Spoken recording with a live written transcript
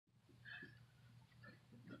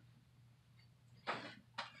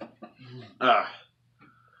Ah,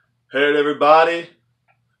 hey everybody,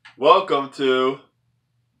 welcome to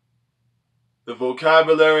the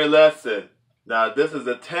vocabulary lesson. Now this is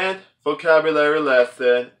the 10th vocabulary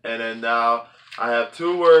lesson, and then now I have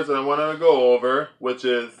two words that I want to go over, which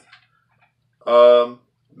is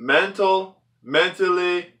mental,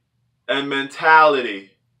 mentally, and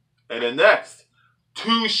mentality. And then next,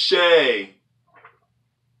 touche.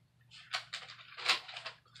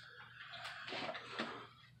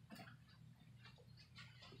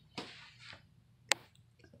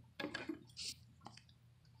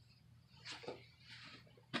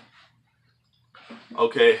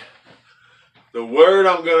 Okay, the word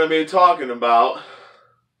I'm going to be talking about,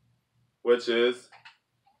 which is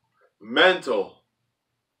mental.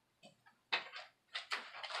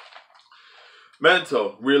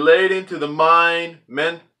 Mental, relating to the mind,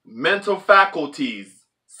 mental faculties,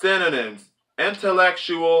 synonyms,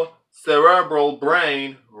 intellectual, cerebral,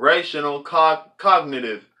 brain, rational,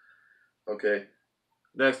 cognitive. Okay,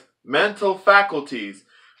 next, mental faculties,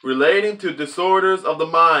 relating to disorders of the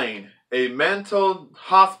mind, a mental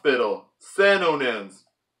hospital, synonyms,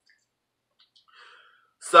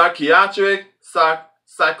 psychiatric,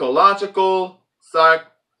 psychological,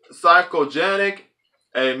 psychogenic,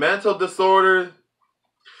 a mental disorder,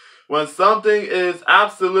 when something is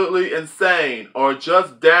absolutely insane or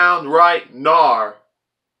just downright gnar,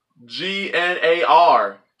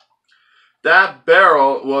 G-N-A-R. That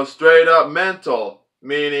barrel was straight up mental,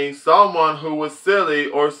 meaning someone who was silly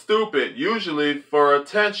or stupid, usually for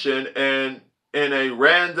attention and in a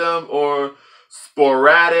random or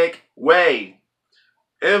sporadic way,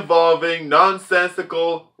 involving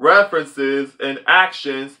nonsensical references and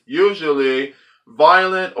actions, usually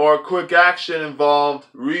violent or quick action involved,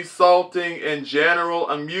 resulting in general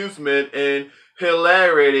amusement and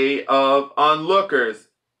hilarity of onlookers.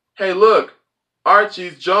 Hey look,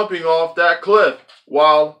 Archie's jumping off that cliff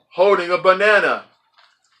while holding a banana.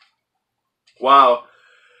 Wow,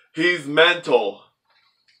 he's mental.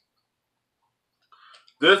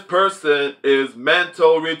 This person is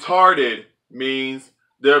mental retarded, means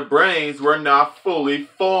their brains were not fully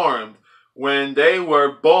formed when they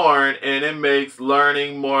were born, and it makes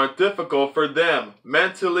learning more difficult for them.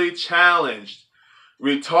 Mentally challenged.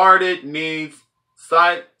 Retarded needs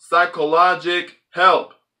psychologic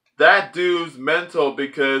help. That dude's mental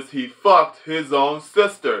because he fucked his own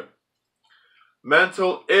sister.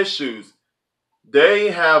 Mental issues.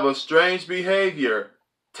 They have a strange behavior.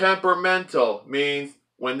 Temperamental means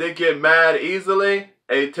when they get mad easily,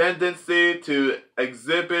 a tendency to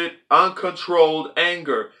exhibit uncontrolled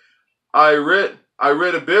anger.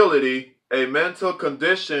 Irritability, a mental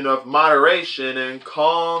condition of moderation and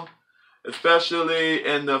calm, especially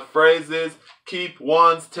in the phrases keep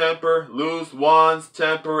one's temper, lose one's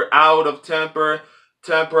temper, out of temper,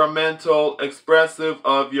 temperamental, expressive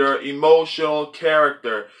of your emotional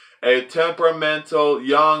character. A temperamental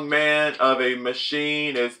young man of a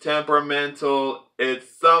machine is temperamental. It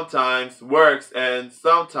sometimes works and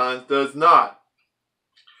sometimes does not.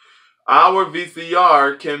 Our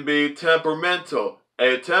VCR can be temperamental.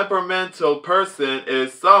 A temperamental person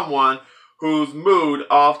is someone whose mood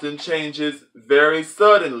often changes very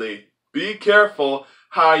suddenly. Be careful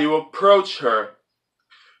how you approach her.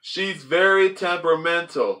 She's very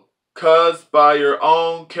temperamental, caused by your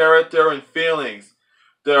own character and feelings.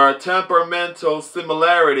 There are temperamental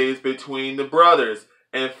similarities between the brothers.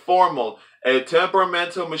 Informal. A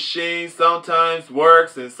temperamental machine sometimes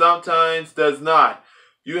works and sometimes does not.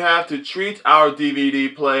 You have to treat our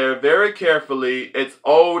DVD player very carefully. It's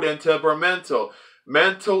old and temperamental.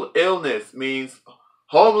 Mental illness means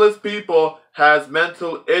homeless people has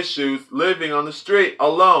mental issues living on the street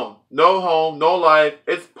alone. No home, no life.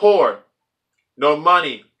 It's poor. No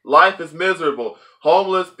money. Life is miserable.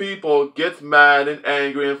 Homeless people get mad and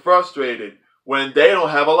angry and frustrated when they don't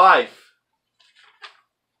have a life.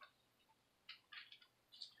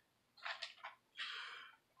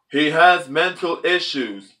 He has mental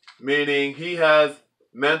issues, meaning he has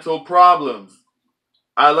mental problems.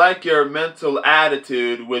 I like your mental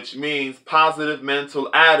attitude, which means positive mental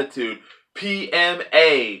attitude.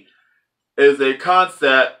 PMA is a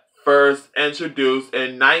concept first introduced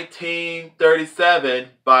in 1937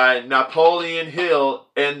 by Napoleon Hill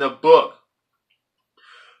in the book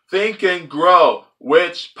Think and Grow,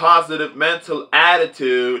 which positive mental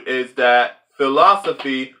attitude is that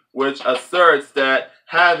philosophy which asserts that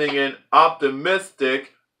having an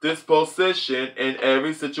optimistic disposition in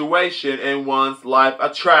every situation in one's life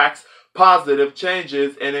attracts positive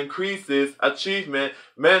changes and increases achievement.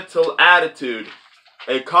 Mental attitude.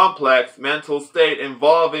 a complex mental state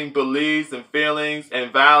involving beliefs and feelings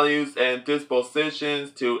and values and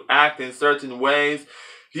dispositions to act in certain ways.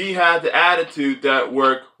 He had the attitude that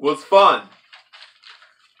work was fun.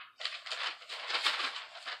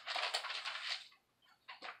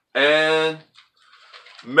 And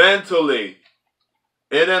mentally,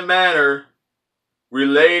 in a manner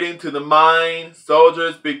relating to the mind,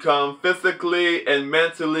 soldiers become physically and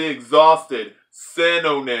mentally exhausted,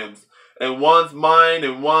 synonyms, and one's mind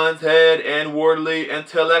and one's head, inwardly,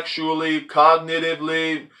 intellectually,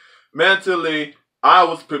 cognitively, mentally. I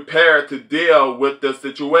was prepared to deal with the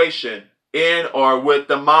situation in or with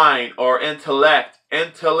the mind or intellect,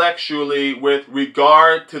 intellectually with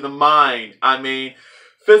regard to the mind. I mean,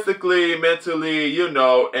 physically, mentally, in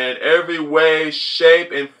every way,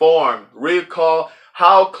 shape, and form. Recall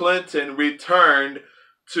how Clinton returned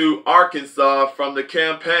to Arkansas from the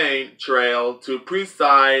campaign trail to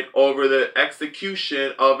preside over the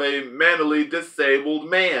execution of a mentally disabled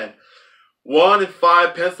man. 1 in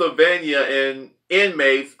 5 Pennsylvania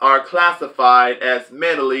inmates are classified as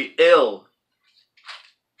mentally ill.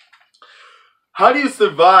 How do you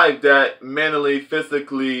survive that mentally,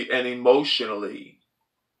 physically, and emotionally?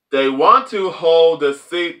 They want to hold the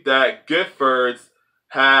seat that Giffords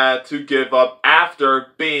had to give up after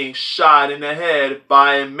being shot in the head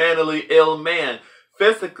by a mentally ill man.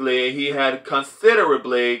 Physically, he had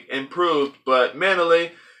considerably improved, but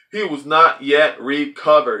mentally, he was not yet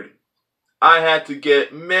recovered. I had to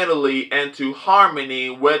get mentally into harmony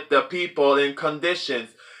with the people and conditions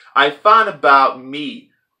I found about me.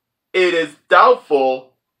 It is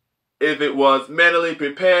doubtful if it was mentally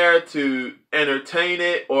prepared to entertain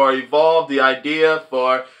it or evolve the idea,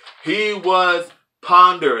 for he was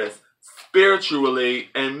ponderous spiritually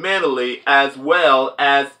and mentally as well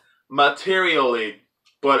as materially.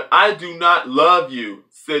 But I do not love you,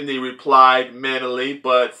 Sidney replied mentally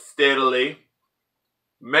but steadily.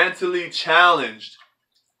 Mentally challenged.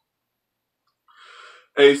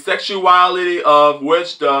 A sexuality of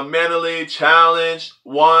which the mentally challenged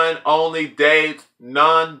one only dates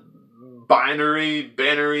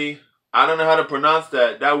binary. I don't know how to pronounce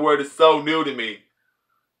that. That word is so new to me.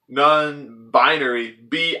 Non-binary.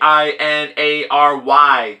 B-I-N-A-R-Y.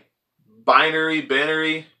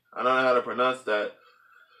 Binary. I don't know how to pronounce that.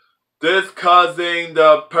 This causing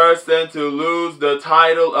the person to lose the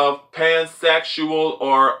title of pansexual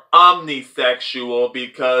or omnisexual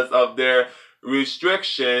because of their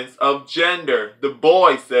restrictions of gender. The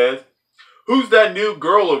boy says, "Who's that new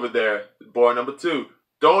girl over there?" Boy number 2.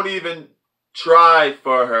 "Don't even try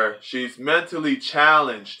for her. She's mentally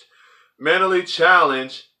challenged." Mentally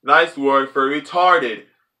challenged, nice word for retarded.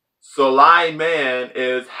 Suleiman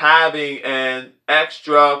is having an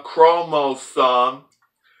extra chromosome.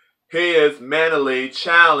 He is mentally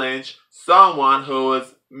challenged, someone who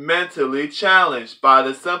is mentally challenged by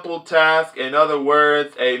the simple task, in other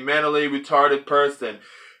words, a mentally retarded person.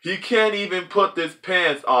 He can't even put his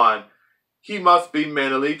pants on. He must be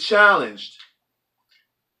mentally challenged.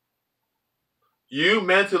 You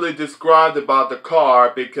mentally described about the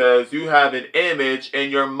car because you have an image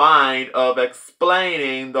in your mind of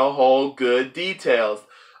explaining the whole good details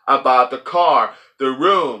about the car, the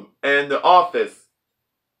room, and the office.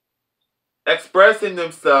 Expressing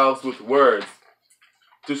themselves with words.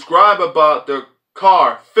 Describe about the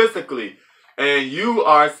car physically, and you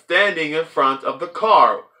are standing in front of the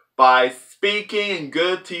car by speaking in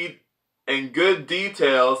good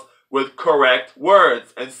details with correct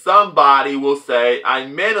words. And somebody will say, "I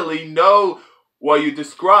mentally know what you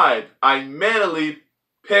described. I mentally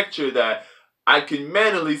picture that. I can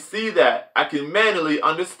mentally see that. I can mentally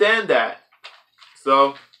understand that."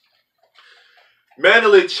 So,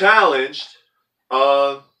 mentally challenged.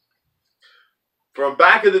 From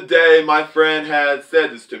back in the day, my friend had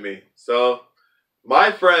said this to me. So,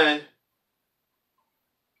 my friend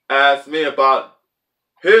asked me about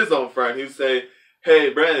his own friend. He'd say, "Hey,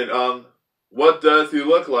 Brandon, what does he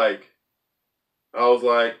look like?" I was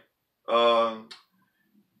like,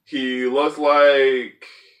 he looks like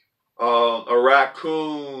a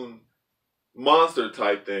raccoon monster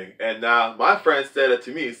type thing. And now my friend said it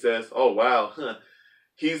to me. He says, "Oh, wow,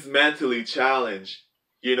 he's mentally challenged,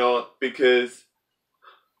 because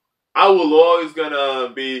I will always gonna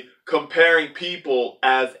be comparing people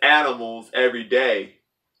as animals every day."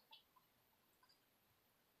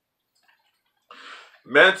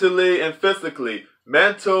 Mentally and physically.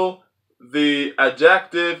 Mental, the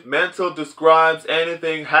adjective mental describes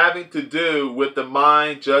anything having to do with the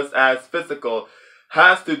mind, just as physical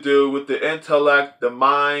has to do with the intellect, the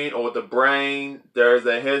mind, or the brain. There's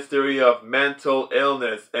a history of mental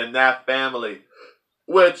illness in that family,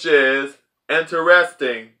 which is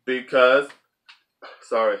interesting because,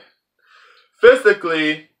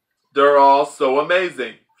 physically, they're all so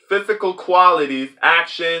amazing. Physical qualities,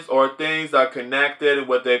 actions, or things are connected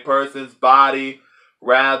with a person's body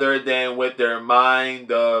rather than with their mind.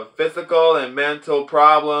 The physical and mental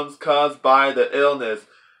problems caused by the illness,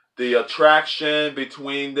 the attraction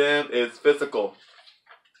between them is physical.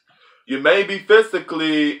 You may be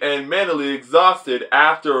physically and mentally exhausted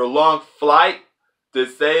after a long flight.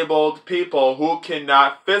 Disabled people who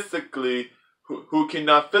cannot physical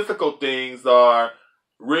things are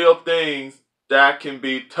real things that can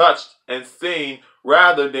be touched and seen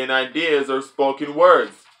rather than ideas or spoken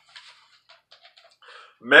words.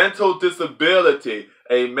 Mental disability.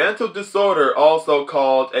 A mental disorder, also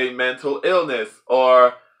called a mental illness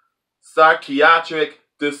or psychiatric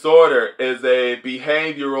disorder, is a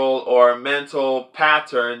behavioral or mental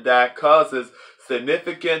pattern that causes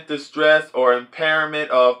significant distress or impairment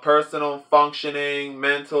of personal functioning.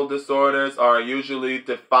 Mental disorders are usually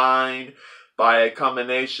defined by a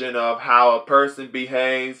combination of how a person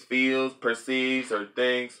behaves, feels, perceives, or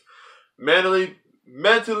thinks. Mentally,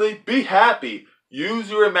 be happy.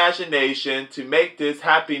 Use your imagination to make this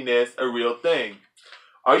happiness a real thing.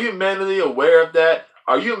 Are you mentally aware of that?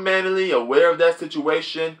 Are you mentally aware of that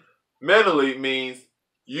situation? Mentally means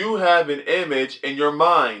you have an image in your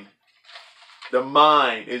mind. The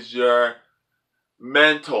mind is your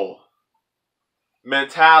mentality.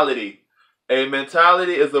 A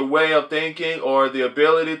mentality is a way of thinking or the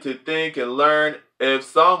ability to think and learn. If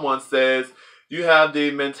someone says you have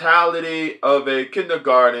the mentality of a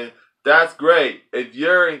kindergarten, that's great. If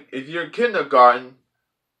you're in kindergarten,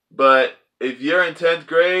 but if you're in 10th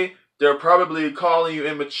grade, they're probably calling you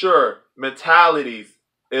immature. Mentalities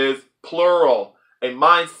is plural. A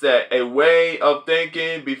mindset, a way of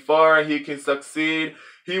thinking. Before he can succeed,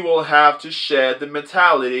 he will have to shed the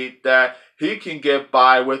mentality that he can get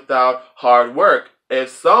by without hard work. If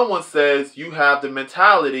someone says you have the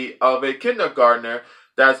mentality of a kindergartner,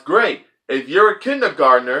 that's great. If you're a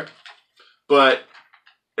kindergartner, but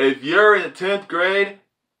if you're in 10th grade,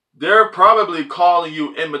 they're probably calling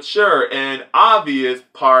you immature. An obvious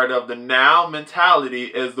part of the noun mentality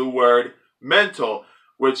is the word mental,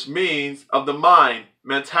 which means of the mind.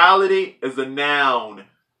 Mentality is a noun.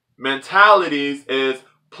 Mentalities is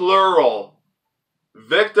plural.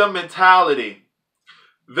 Victim mentality.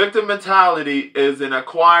 Victim mentality is an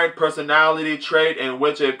acquired personality trait in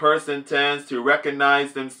which a person tends to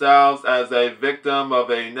recognize themselves as a victim of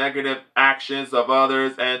a negative actions of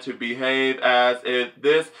others and to behave as if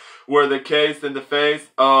this were the case in the face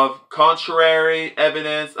of contrary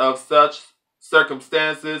evidence of such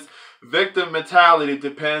circumstances. Victim mentality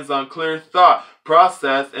depends on clear thought,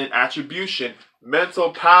 process, and attribution,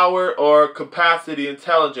 mental power or capacity,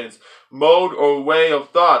 intelligence, mode or way of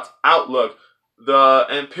thought, outlook. The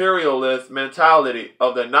imperialist mentality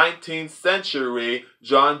of the 19th century,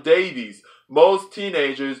 John Davies. Most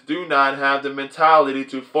teenagers do not have the mentality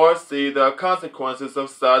to foresee the consequences of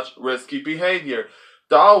such risky behavior.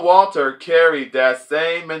 Don Walter carried that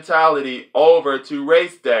same mentality over to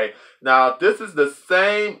race day. Now, this is the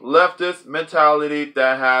same leftist mentality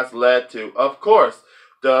that has led to, of course,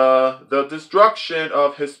 the destruction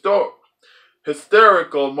of historical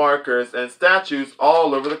markers and statues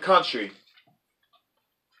all over the country.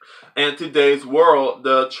 In today's world,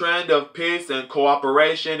 the trend of peace and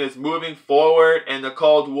cooperation is moving forward, and the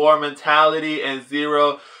Cold War mentality and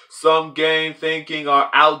zero-sum game thinking are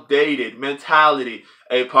outdated. Mentality,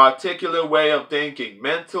 a particular way of thinking,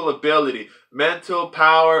 mental ability, mental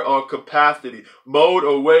power or capacity, mode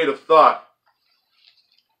or way of thought.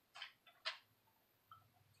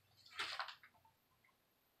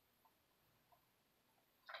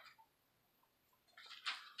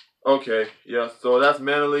 Okay, yeah, so that's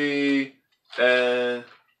mentally and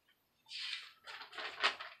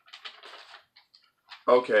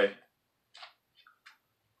okay.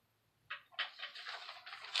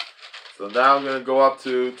 So now I'm gonna go up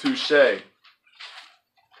to touche.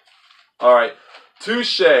 Alright.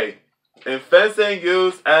 Touche. In fencing,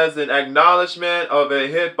 used as an acknowledgement of a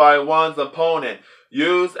hit by one's opponent.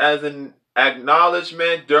 Used as an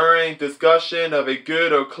acknowledgement during discussion of a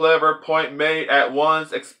good or clever point made at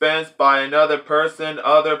one's expense by another person.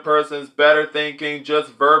 Other person's better thinking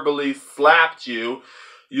just verbally slapped you.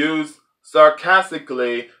 Used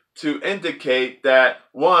sarcastically to indicate that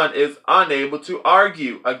one is unable to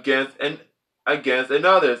argue against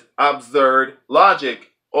another's absurd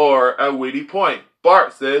logic or a witty point.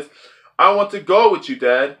 Bart says, I want to go with you,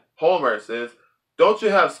 Dad. Homer says, don't you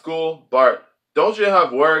have school? Bart, don't you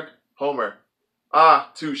have work? Homer,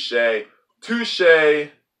 touche. Touche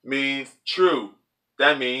means true.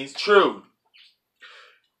 That means true.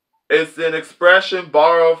 It's an expression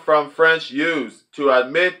borrowed from French use to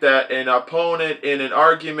admit that an opponent in an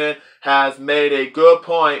argument has made a good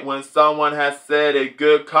point when someone has said a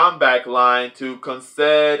good comeback line. To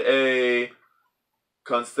concede,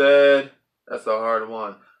 that's a hard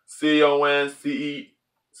one. Concede,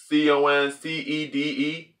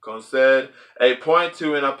 concede, a point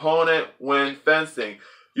to an opponent when fencing.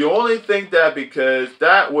 You only think that because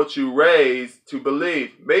that's what you raised to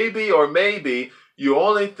believe. Maybe or maybe you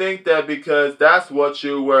only think that because that's what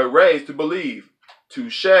you were raised to believe.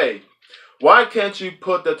 Touché. Why can't you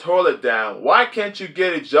put the toilet down? Why can't you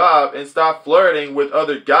get a job and stop flirting with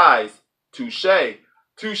other guys? Touché.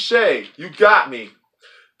 Touché. You got me.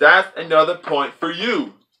 That's another point for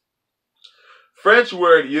you. French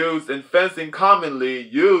word used in fencing commonly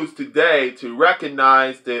used today to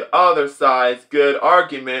recognize the other side's good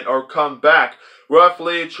argument or comeback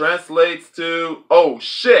roughly translates to, oh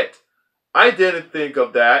shit, I didn't think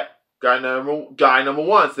of that. Guy number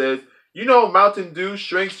one says, you know Mountain Dew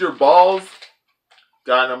shrinks your balls?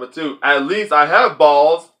 Guy number two, at least I have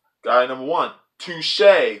balls. Guy number one,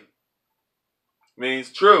 touché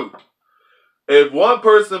means true. If one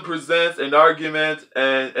person presents an argument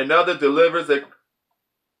and another delivers a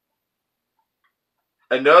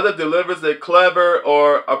clever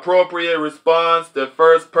or appropriate response, the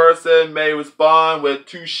first person may respond with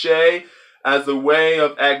touché as a way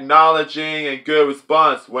of acknowledging a good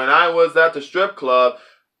response. When I was at the strip club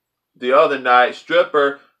the other night,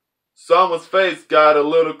 someone's face got a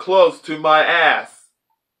little close to my ass.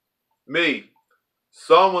 Me.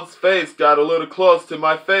 Someone's face got a little close to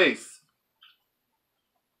my face.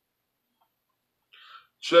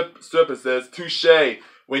 Stripper says, touché.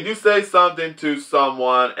 When you say something to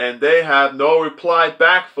someone and they have no reply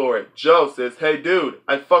back for it. Joe says, hey dude,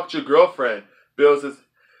 I fucked your girlfriend. Bill says,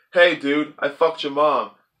 hey dude, I fucked your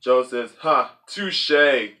mom. Joe says, huh,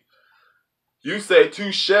 touché. You say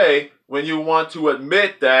touché when you want to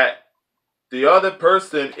admit that the other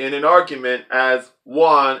person in an argument has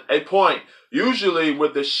won a point. Usually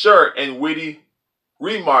with the short and witty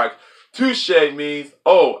remark. Touché means,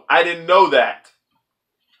 oh, I didn't know that.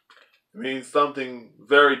 It means something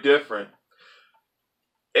very different.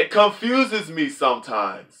 It confuses me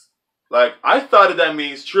sometimes. Like, I thought that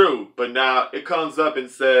means true, but now it comes up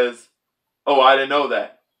and says, oh, I didn't know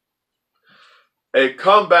that. A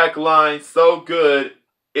comeback line so good,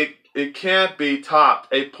 it can't be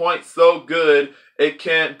topped. A point so good, it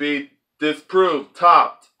can't be disproved,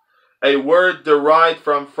 topped. A word derived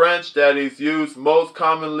from French that is used most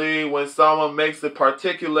commonly when someone makes a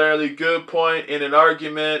particularly good point in an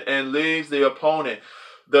argument and leaves the opponent.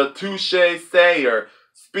 The touché sayer,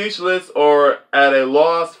 speechless or at a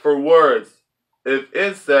loss for words. If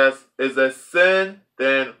incest is a sin,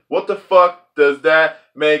 then what the fuck does that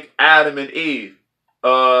make Adam and Eve?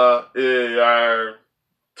 Touché.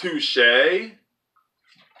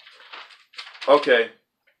 Okay.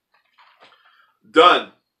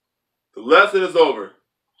 Done. The lesson is over.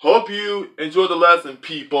 Hope you enjoyed the lesson,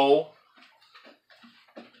 people.